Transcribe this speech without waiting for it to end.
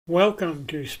Welcome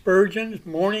to Spurgeon's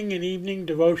Morning and Evening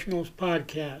Devotionals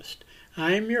Podcast.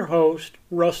 I am your host,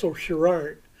 Russell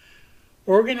Sherrard.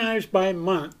 Organized by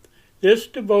month, this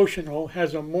devotional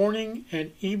has a morning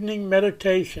and evening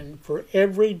meditation for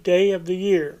every day of the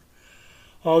year.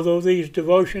 Although these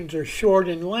devotions are short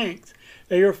in length,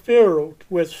 they are filled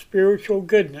with spiritual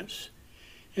goodness.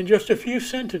 In just a few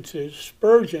sentences,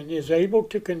 Spurgeon is able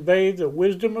to convey the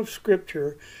wisdom of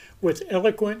Scripture with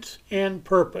eloquence and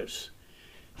purpose.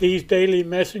 These daily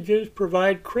messages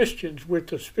provide Christians with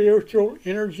the spiritual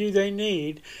energy they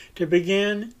need to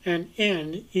begin and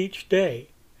end each day.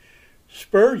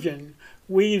 Spurgeon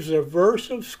weaves a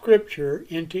verse of Scripture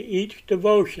into each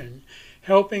devotion,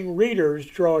 helping readers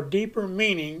draw deeper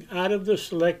meaning out of the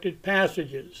selected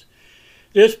passages.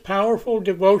 This powerful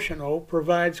devotional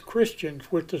provides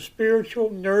Christians with the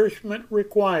spiritual nourishment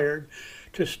required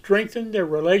to strengthen their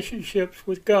relationships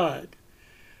with God.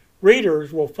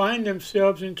 Readers will find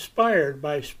themselves inspired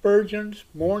by Spurgeon's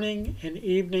morning and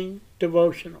evening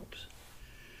devotionals.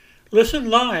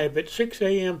 Listen live at 6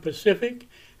 a.m. Pacific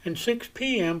and 6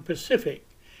 p.m. Pacific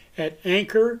at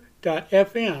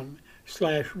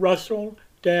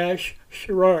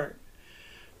anchor.fm/Russell-Sherrard.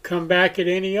 Come back at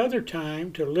any other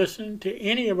time to listen to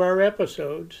any of our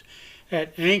episodes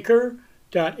at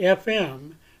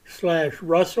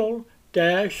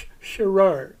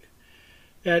anchor.fm/Russell-Sherrard.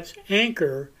 That's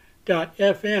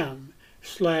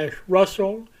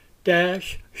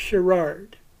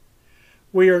anchor.fm/Russell-Sherrard.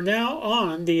 We are now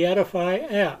on the Edify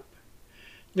app.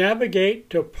 Navigate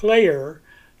to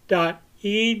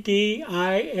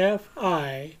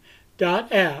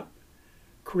player.edifi.app,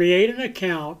 create an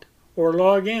account, or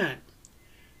log in.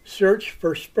 Search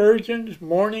for Spurgeon's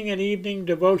Morning and Evening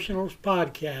Devotionals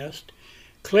Podcast,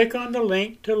 click on the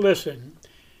link to listen,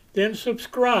 then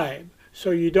subscribe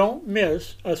so you don't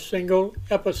miss a single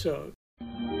episode.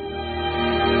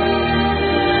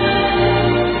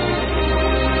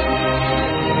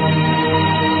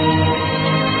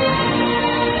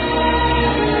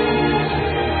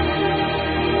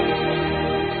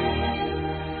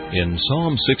 In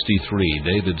Psalm 63,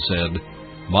 David said,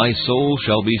 "My soul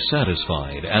shall be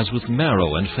satisfied as with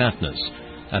marrow and fatness,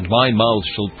 and my mouth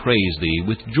shall praise thee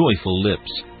with joyful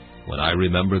lips, when I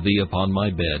remember thee upon my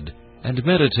bed, and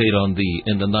meditate on thee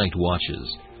in the night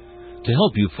watches." To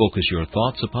help you focus your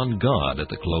thoughts upon God at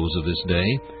the close of this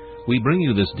day, we bring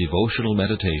you this devotional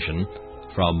meditation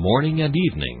from Morning and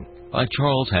Evening by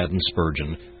Charles Haddon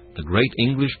Spurgeon, the great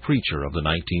English preacher of the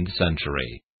 19th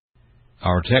century.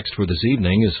 Our text for this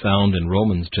evening is found in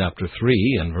Romans chapter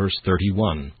 3 and verse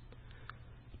 31.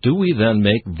 Do we then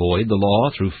make void the law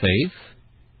through faith?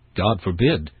 God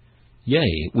forbid.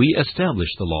 Yea, we establish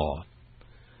the law.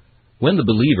 When the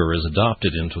believer is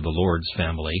adopted into the Lord's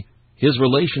family, his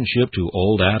relationship to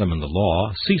old Adam and the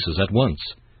law ceases at once.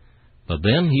 But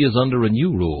then he is under a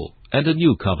new rule and a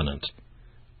new covenant.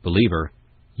 Believer,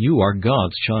 you are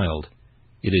God's child.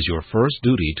 It is your first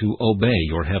duty to obey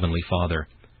your heavenly Father.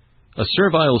 A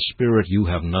servile spirit you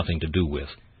have nothing to do with.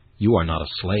 You are not a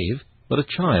slave, but a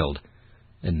child.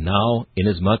 And now,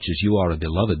 inasmuch as you are a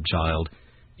beloved child,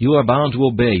 you are bound to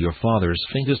obey your Father's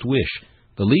faintest wish,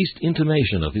 the least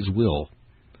intimation of His will.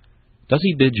 Does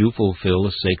He bid you fulfill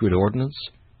a sacred ordinance?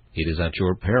 It is at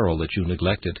your peril that you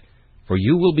neglect it, for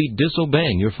you will be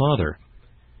disobeying your Father.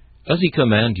 Does He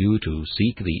command you to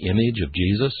seek the image of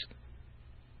Jesus?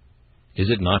 Is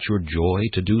it not your joy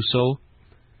to do so?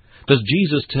 Does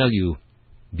Jesus tell you,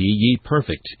 "Be ye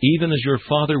perfect, even as your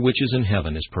Father which is in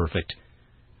heaven is perfect"?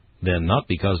 Then not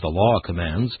because the law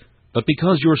commands, but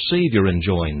because your Savior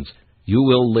enjoins, you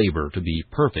will labor to be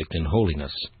perfect in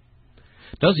holiness.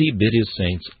 Does He bid His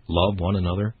saints love one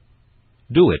another?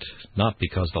 Do it, not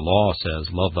because the law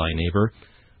says, "Love thy neighbor,"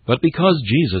 but because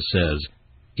Jesus says,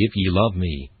 "If ye love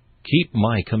me, keep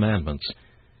my commandments."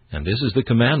 And this is the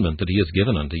commandment that He has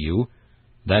given unto you,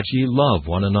 that ye love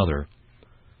one another.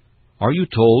 Are you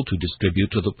told to distribute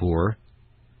to the poor?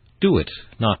 Do it,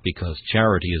 not because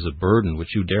charity is a burden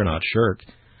which you dare not shirk,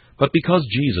 but because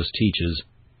Jesus teaches,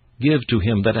 "Give to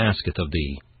him that asketh of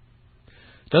thee."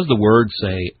 Does the Word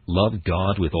say, "Love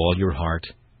God with all your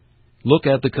heart"? Look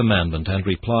at the commandment and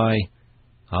reply,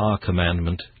 "Ah,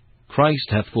 commandment, Christ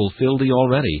hath fulfilled thee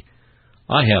already.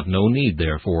 I have no need,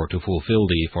 therefore, to fulfill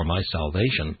thee for my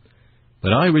salvation.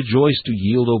 But I rejoice to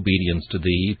yield obedience to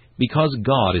thee, because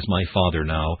God is my Father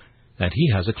now, that He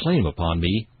has a claim upon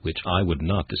me, which I would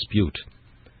not dispute."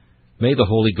 May the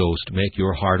Holy Ghost make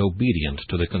your heart obedient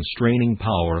to the constraining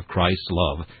power of Christ's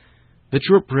love, that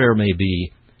your prayer may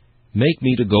be, "Make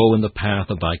me to go in the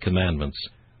path of thy commandments,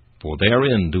 for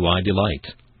therein do I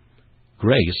delight."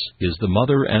 Grace is the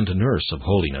mother and nurse of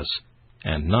holiness,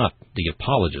 and not the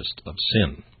apologist of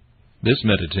sin. This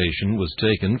meditation was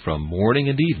taken from Morning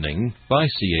and Evening by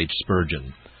C.H.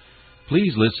 Spurgeon.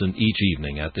 Please listen each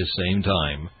evening at this same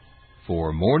time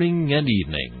for Morning and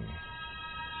Evening.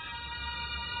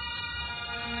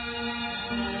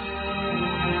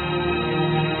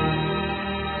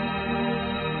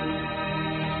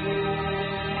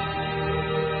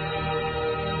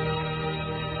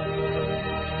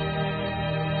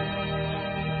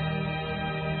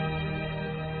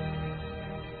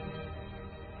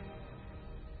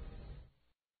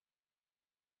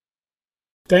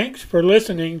 Thanks for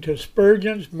listening to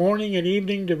Spurgeon's Morning and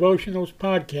Evening Devotionals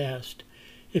podcast.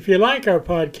 If you like our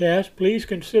podcast, please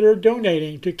consider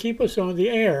donating to keep us on the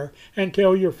air and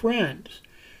tell your friends.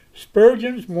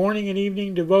 Spurgeon's Morning and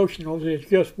Evening Devotionals is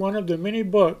just one of the many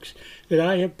books that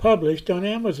I have published on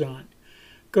Amazon.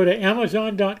 Go to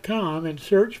Amazon.com and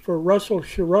search for Russell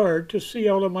Sherrard to see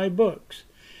all of my books.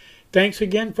 Thanks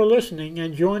again for listening,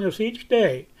 and join us each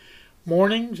day,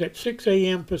 mornings at 6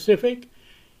 a.m. Pacific,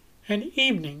 and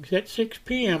evenings at 6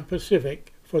 p.m.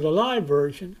 Pacific for the live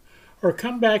version, or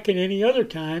come back at any other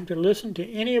time to listen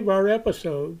to any of our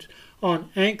episodes on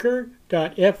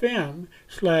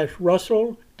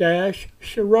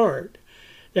anchor.fm/Russell-Sherrard.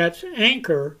 That's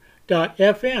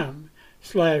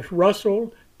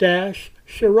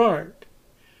anchor.fm/Russell-Sherrard.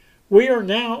 We are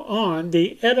now on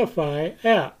the Edify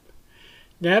app.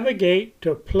 Navigate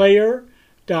to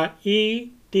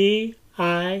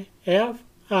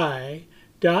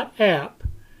player.edifi.app.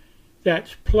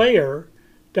 That's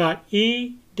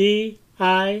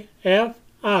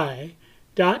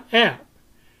player.edifi.app.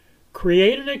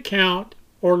 Create an account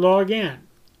or log in.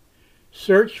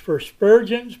 Search for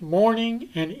Spurgeon's Morning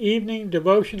and Evening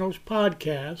Devotionals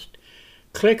podcast.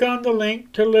 Click on the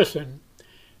link to listen,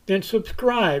 then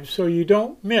subscribe so you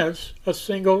don't miss a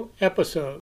single episode.